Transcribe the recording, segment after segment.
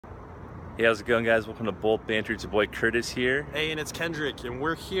Hey, how's it going, guys? Welcome to Bolt Banter. It's your boy Curtis here. Hey, and it's Kendrick, and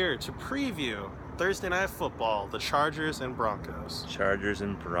we're here to preview Thursday Night Football, the Chargers and Broncos. Chargers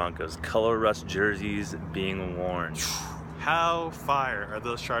and Broncos. Color rush jerseys being worn. How fire are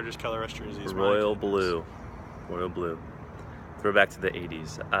those Chargers color rush jerseys? Royal blue. Royal blue. Throwback to the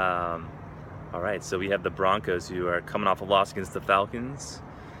 80s. All right, so we have the Broncos who are coming off a loss against the Falcons.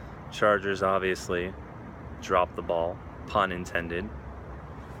 Chargers obviously dropped the ball, pun intended.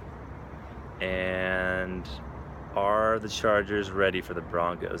 And are the Chargers ready for the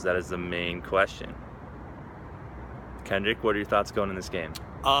Broncos? That is the main question. Kendrick, what are your thoughts going in this game?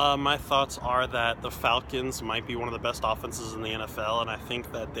 My thoughts are that the Falcons might be one of the best offenses in the NFL, and I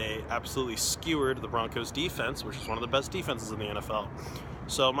think that they absolutely skewered the Broncos defense, which is one of the best defenses in the NFL.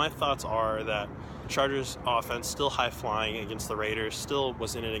 So my thoughts are that the Chargers offense, still high-flying against the Raiders, still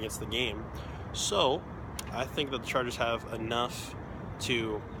was in it against the game. So I think that the Chargers have enough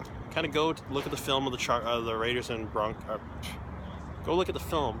to kind of go look at the film of the Raiders and Broncos. Go look at the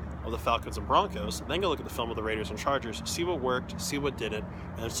film of the Falcons and Broncos, then go look at the film of the Raiders and Chargers, see what worked, see what didn't,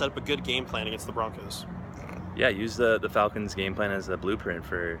 and set up a good game plan against the Broncos. Yeah, use the Falcons' game plan as a blueprint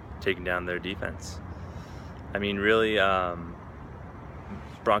for taking down their defense. I mean, really,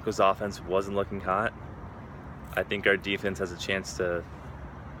 Broncos' offense wasn't looking hot. I think our defense has a chance to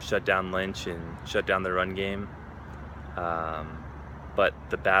shut down Lynch and shut down the run game. But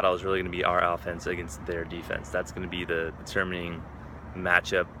the battle is really going to be our offense against their defense. That's going to be the determining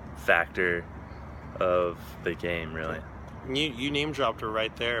matchup factor of the game, really. You name dropped her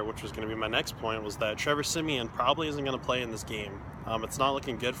right there, which was going to be my next point, was that Trevor Siemian probably isn't going to play in this game. It's not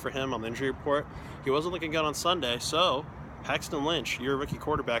looking good for him on the injury report. He wasn't looking good on Sunday, so Paxton Lynch, your rookie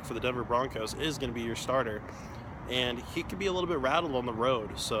quarterback for the Denver Broncos, is going to be your starter. And he could be a little bit rattled on the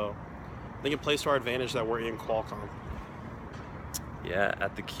road, so I think it plays to our advantage that we're in Qualcomm. Yeah,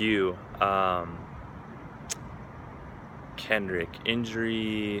 at the Q. Kendrick,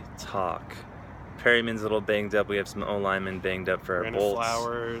 injury talk. Perryman's a little banged up. We have some O-linemen banged up for our Brandon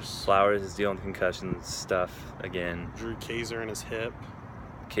Bolts. Flowers is dealing with concussion stuff again. Drew Kaiser in his hip.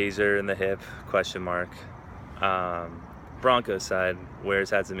 Kaiser in the hip, question mark. Broncos side, Ware's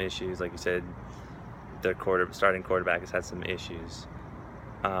had some issues. Like you said, their starting quarterback has had some issues.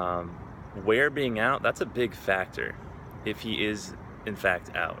 Ware being out, that's a big factor if he is in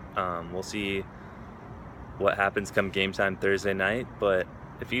fact out. We'll see what happens come game time Thursday night, but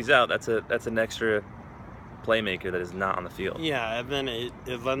if he's out, that's an extra playmaker that is not on the field. Yeah, and then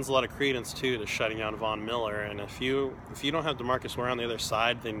it lends a lot of credence too to shutting down Von Miller. And if you don't have DeMarcus Ware on the other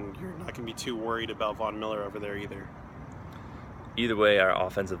side, then you're not going to be too worried about Von Miller over there either. Either way, our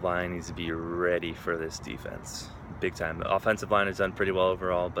offensive line needs to be ready for this defense, big time. The offensive line has done pretty well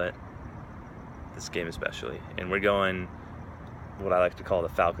overall, but this game especially. And we're going what I like to call the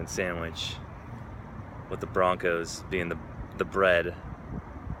Falcon sandwich, with the Broncos being the bread.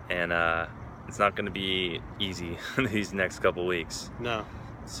 And it's not going to be easy these next couple weeks. No.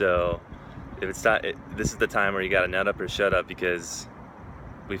 So if it's not, this is the time where you got to nut up or shut up, because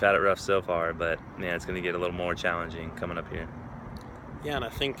we've had it rough so far, but man, it's going to get a little more challenging coming up here. Yeah, and I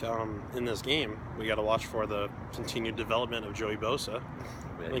think in this game, we got to watch for the continued development of Joey Bosa.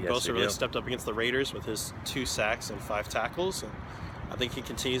 I think Bosa really stepped up against the Raiders with his 2 sacks and 5 tackles. And I think he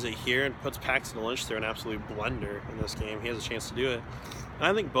continues it here and puts Paxton Lynch through an absolute blender in this game. He has a chance to do it. And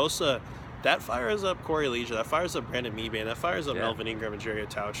I think Bosa, that fires up Corey Legia, that fires up Brandon Mebane, that fires up Melvin Ingram and Jerry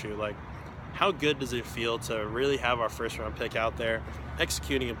Tauchu. Like, how good does it feel to really have our first-round pick out there,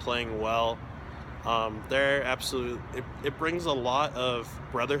 executing and playing well? It brings a lot of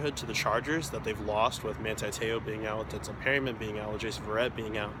brotherhood to the Chargers that they've lost, with Manti Te'o being out, with Denzel Perryman being out, with Jason Verrett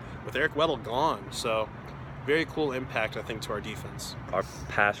being out, with Eric Weddle gone. So very cool impact, I think, to our defense. Our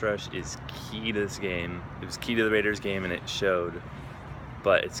pass rush is key to this game. It was key to the Raiders game, and it showed,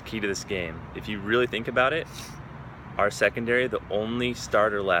 but it's key to this game. If you really think about it, our secondary, the only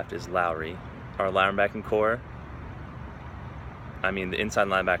starter left is Lowry. Our linebacking core, I mean, the inside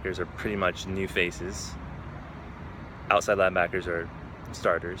linebackers are pretty much new faces. Outside linebackers are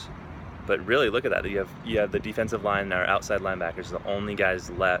starters. But really, look at that. You have the defensive line and our outside linebackers, the only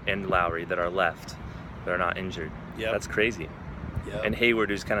guys left, and Lowry, that are left, that are not injured. Yep. That's crazy. Yep. And Hayward,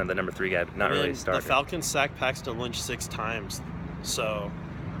 who's kind of the number 3 guy, but not really a starter. The Falcons sacked Paxton Lynch 6 times. So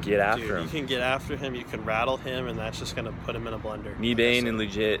get after him. You can get after him, you can rattle him, and that's just going to put him in a blender. Mebane and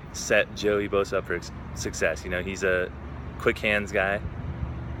legit set Joey Bosa up for success. You know, he's a quick hands guy,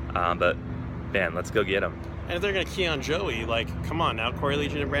 but man, let's go get him. And if they're going to key on Joey, like, come on now, Corey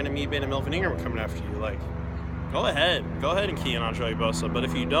Legion and Brandon Mebane and Melvin Ingram are coming after you. Like, go ahead and key in on Joey Bosa. But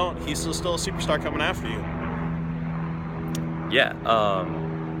if you don't, he's still a superstar coming after you. Yeah,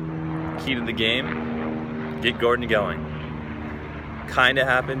 key to the game, get Gordon going. Kind of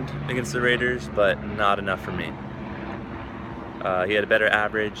happened against the Raiders, but not enough for me. He had a better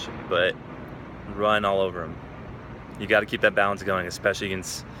average, but run all over him. You got to keep that balance going, especially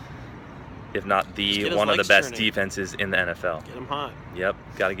against, if not one of the best defenses in the NFL. Get him hot. Yep,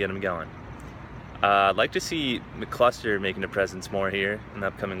 got to get him going. I'd like to see McCluster making a presence more here in the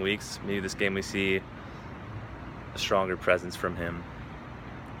upcoming weeks. Maybe this game we see a stronger presence from him.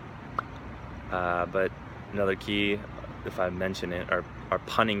 But another key, if I mention it, our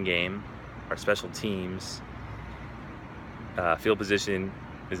punting game, our special teams, field position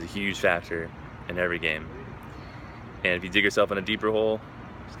is a huge factor in every game. And if you dig yourself in a deeper hole,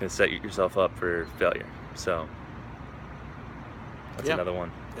 it's going to set yourself up for failure. So that's another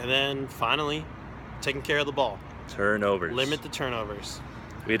one. And then finally, taking care of the ball. Turnovers. Limit the turnovers.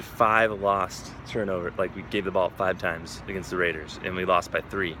 We had 5 lost turnovers. Like, we gave the ball 5 times against the Raiders, and we lost by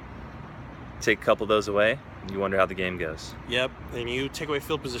 3. Take a couple of those away, and you wonder how the game goes. Yep, and you take away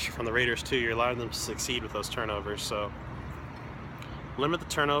field position from the Raiders, too. You're allowing them to succeed with those turnovers. So limit the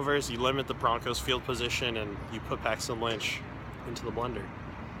turnovers, you limit the Broncos' field position, and you put Paxton Lynch into the blender.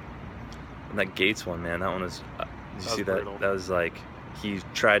 And that Gates one, man, that one was... did you see that? Brutal. That was like... He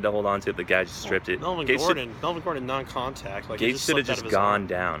tried to hold on to it, the guy just stripped it. Melvin Gordon, non-contact. Like, Gates should have just gone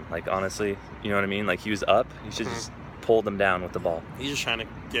down. Like, honestly, you know what I mean? Like, he was up. He should just pulled them down with the ball. He's just trying to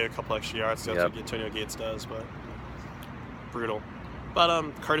get a couple extra yards. That's what Antonio Gates does, but brutal. But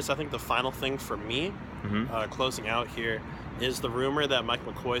Curtis, I think the final thing for me, closing out here, is the rumor that Mike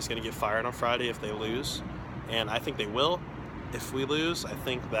McCoy is going to get fired on Friday if they lose, and I think they will. If we lose, I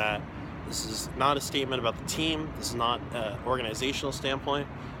think that this is not a statement about the team. This is not an organizational standpoint.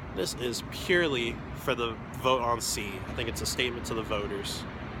 This is purely for the vote on C. I think it's a statement to the voters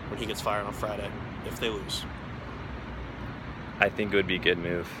when he gets fired on Friday if they lose. I think it would be a good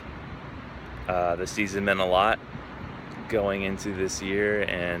move. The season meant a lot going into this year,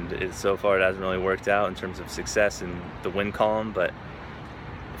 and so far it hasn't really worked out in terms of success in the win column, but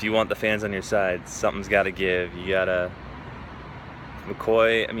if you want the fans on your side, something's got to give. You got to...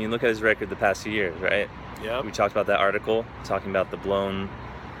 McCoy, I mean, look at his record the past few years, right? Yeah. We talked about that article, talking about the blown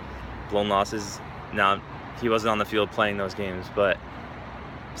losses. Now, he wasn't on the field playing those games, but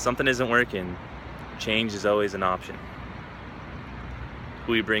something isn't working. Change is always an option.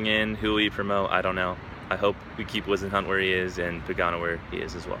 Who we bring in, who we promote, I don't know. I hope we keep Wisenhunt where he is and Pagano where he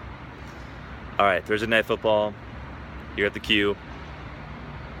is as well. All right, Thursday Night Football. You're at the Q.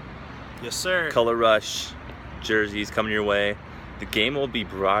 Yes, sir. Color Rush jerseys coming your way. The game will be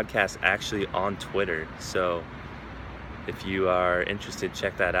broadcast actually on Twitter, so if you are interested,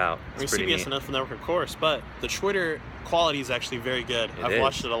 check that out. It's pretty CBS and NFL Network, of course, but the Twitter quality is actually very good. I've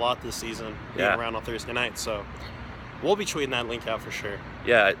watched it a lot this season, being around on Thursday night, so we'll be tweeting that link out for sure.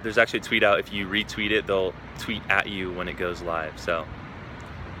 Yeah, there's actually a tweet out. If you retweet it, they'll tweet at you when it goes live, so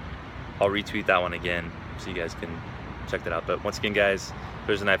I'll retweet that one again so you guys can check that out. But once again, guys,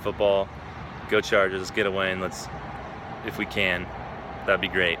 Thursday Night Football, go Chargers, let's get a win. If we can, that'd be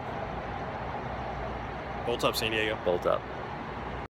great. Bolt up, San Diego. Bolt up.